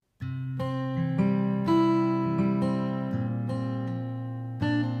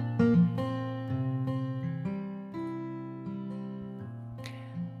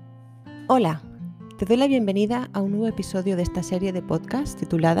Hola, te doy la bienvenida a un nuevo episodio de esta serie de podcast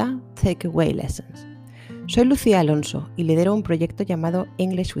titulada Takeaway Lessons. Soy Lucía Alonso y lidero un proyecto llamado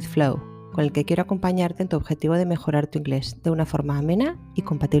English with Flow, con el que quiero acompañarte en tu objetivo de mejorar tu inglés de una forma amena y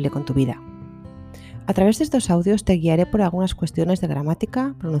compatible con tu vida. A través de estos audios te guiaré por algunas cuestiones de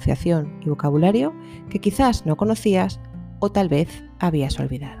gramática, pronunciación y vocabulario que quizás no conocías o tal vez habías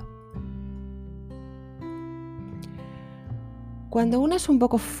olvidado. Cuando uno es un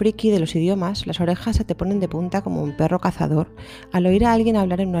poco friki de los idiomas, las orejas se te ponen de punta como un perro cazador al oír a alguien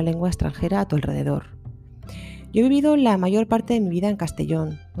hablar en una lengua extranjera a tu alrededor. Yo he vivido la mayor parte de mi vida en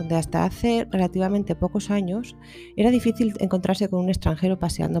Castellón, donde hasta hace relativamente pocos años era difícil encontrarse con un extranjero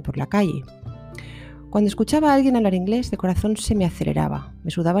paseando por la calle. Cuando escuchaba a alguien hablar inglés, de corazón se me aceleraba,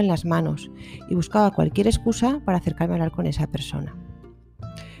 me sudaban las manos y buscaba cualquier excusa para acercarme a hablar con esa persona.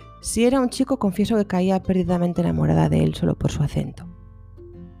 Si era un chico, confieso que caía perdidamente enamorada de él solo por su acento.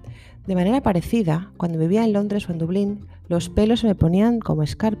 De manera parecida, cuando vivía en Londres o en Dublín, los pelos se me ponían como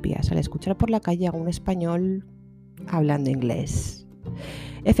escarpias al escuchar por la calle a un español hablando inglés.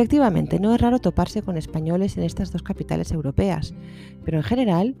 Efectivamente, no es raro toparse con españoles en estas dos capitales europeas, pero en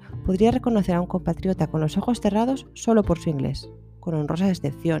general podría reconocer a un compatriota con los ojos cerrados solo por su inglés, con honrosas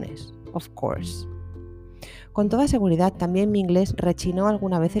excepciones, of course. Con toda seguridad, también mi inglés rechinó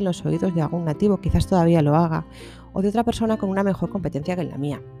alguna vez en los oídos de algún nativo, quizás todavía lo haga, o de otra persona con una mejor competencia que la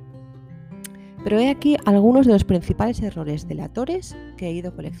mía. Pero he aquí algunos de los principales errores delatores que he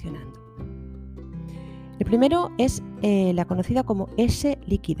ido coleccionando. El primero es la conocida como S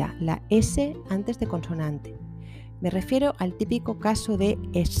líquida, la S antes de consonante. Me refiero al típico caso de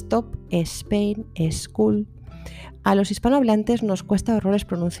stop, Spain, school. A los hispanohablantes nos cuesta horrores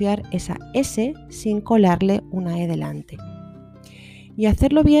pronunciar esa S sin colarle una E delante. Y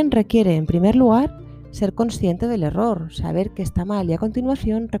hacerlo bien requiere, en primer lugar, ser consciente del error, saber que está mal y a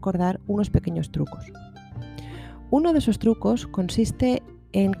continuación recordar unos pequeños trucos. Uno de esos trucos consiste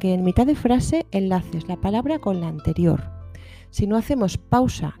en que en mitad de frase enlaces la palabra con la anterior. Si no hacemos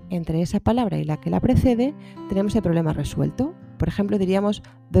pausa entre esa palabra y la que la precede, tenemos el problema resuelto. Por ejemplo, diríamos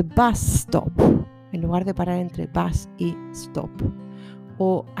the bus stop, en lugar de parar entre bus y stop.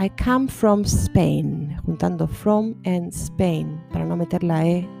 O I come from Spain, juntando from and Spain, para no meter la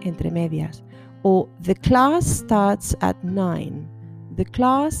E entre medias. O the class starts at 9. The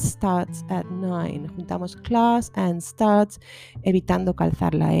class starts at 9. Juntamos class and starts, evitando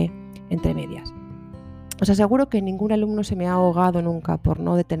calzar la E entre medias. Os aseguro que ningún alumno se me ha ahogado nunca por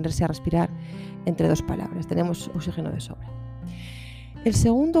no detenerse a respirar entre dos palabras. Tenemos oxígeno de sobra. El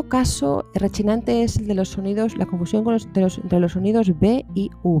segundo caso rechinante es el de los sonidos, la confusión entre los sonidos B y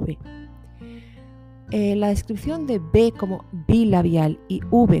V. La descripción de B como bilabial y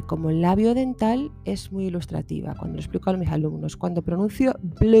V como labio dental es muy ilustrativa cuando lo explico a mis alumnos. Cuando pronuncio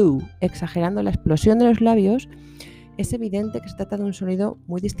blue, exagerando la explosión de los labios, es evidente que se trata de un sonido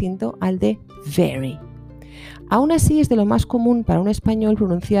muy distinto al de very. Aún así, es de lo más común para un español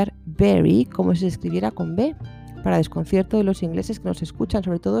pronunciar very como si se escribiera con B, para desconcierto de los ingleses que nos escuchan,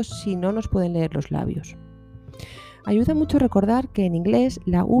 sobre todo si no nos pueden leer los labios. Ayuda mucho recordar que en inglés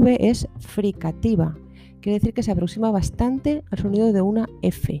la V es fricativa, quiere decir que se aproxima bastante al sonido de una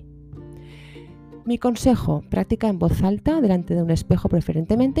F. Mi consejo: practica en voz alta delante de un espejo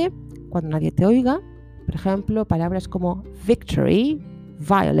preferentemente, cuando nadie te oiga. Por ejemplo, palabras como victory,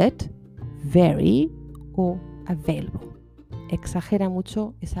 violet, very o available. Exagera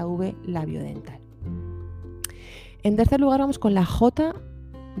mucho esa V labiodental. En tercer lugar, vamos con la J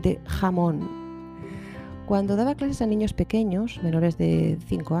de jamón. Cuando daba clases a niños pequeños, menores de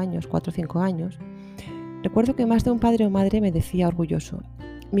 5 años, 4 o 5 años, recuerdo que más de un padre o madre me decía orgulloso: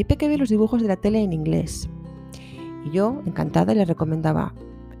 mi peque ve los dibujos de la tele en inglés. Y yo, encantada, les recomendaba: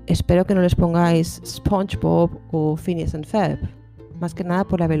 espero que no les pongáis SpongeBob o Phineas and Ferb, más que nada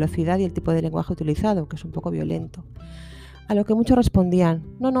por la velocidad y el tipo de lenguaje utilizado, que es un poco violento. A lo que muchos respondían: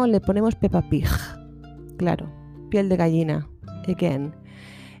 no, le ponemos Peppa Pig. Claro, piel de gallina, again.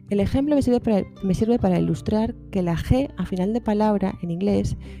 El ejemplo me sirve para ilustrar que la G a final de palabra en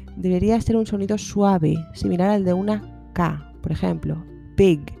inglés debería ser un sonido suave, similar al de una K. Por ejemplo,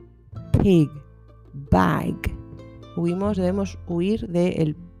 big, pig, bag. Debemos huir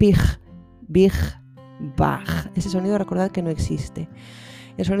del pig, big, bag. Ese sonido, recordad que no existe.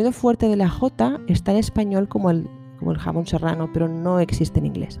 El sonido fuerte de la J está en español como el jamón serrano, pero no existe en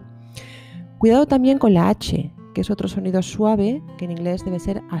inglés. Cuidado también con la H, que es otro sonido suave que en inglés debe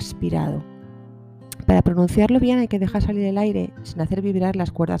ser aspirado. Para pronunciarlo bien hay que dejar salir el aire sin hacer vibrar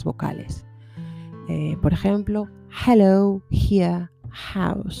las cuerdas vocales. Por ejemplo, hello, here,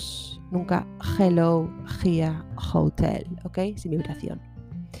 house. Nunca hello, here, hotel, ¿ok? Sin vibración.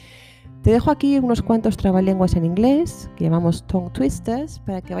 Te dejo aquí unos cuantos trabalenguas en inglés, que llamamos tongue twisters,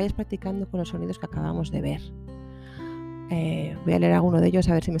 para que vayas practicando con los sonidos que acabamos de ver. Voy a leer alguno de ellos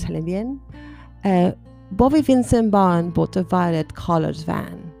a ver si me salen bien. Bobby Vincent Barn bought a violet-coloured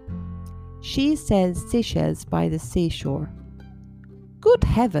van. She sells seashells by the seashore. Good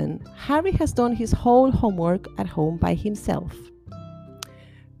heaven, Harry has done his whole homework at home by himself.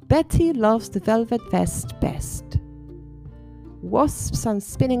 Betty loves the velvet vest best. Wasps and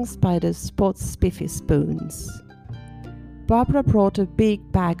spinning spiders spot spiffy spoons. Barbara brought a big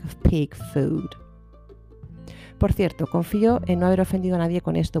bag of pig food. Por cierto, confío en no haber ofendido a nadie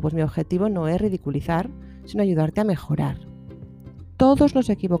con esto, pues mi objetivo no es ridiculizar, sino ayudarte a mejorar. Todos nos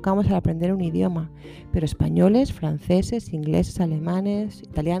equivocamos al aprender un idioma, pero españoles, franceses, ingleses, alemanes,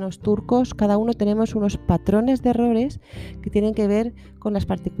 italianos, turcos, cada uno tenemos unos patrones de errores que tienen que ver con las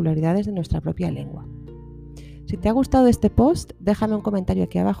particularidades de nuestra propia lengua. Si te ha gustado este post, déjame un comentario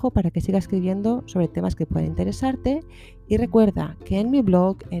aquí abajo para que siga escribiendo sobre temas que puedan interesarte y recuerda que en mi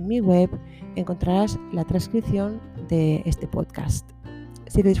blog, en mi web, encontrarás la transcripción de este podcast.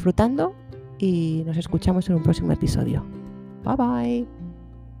 Sigue disfrutando y nos escuchamos en un próximo episodio. Bye bye.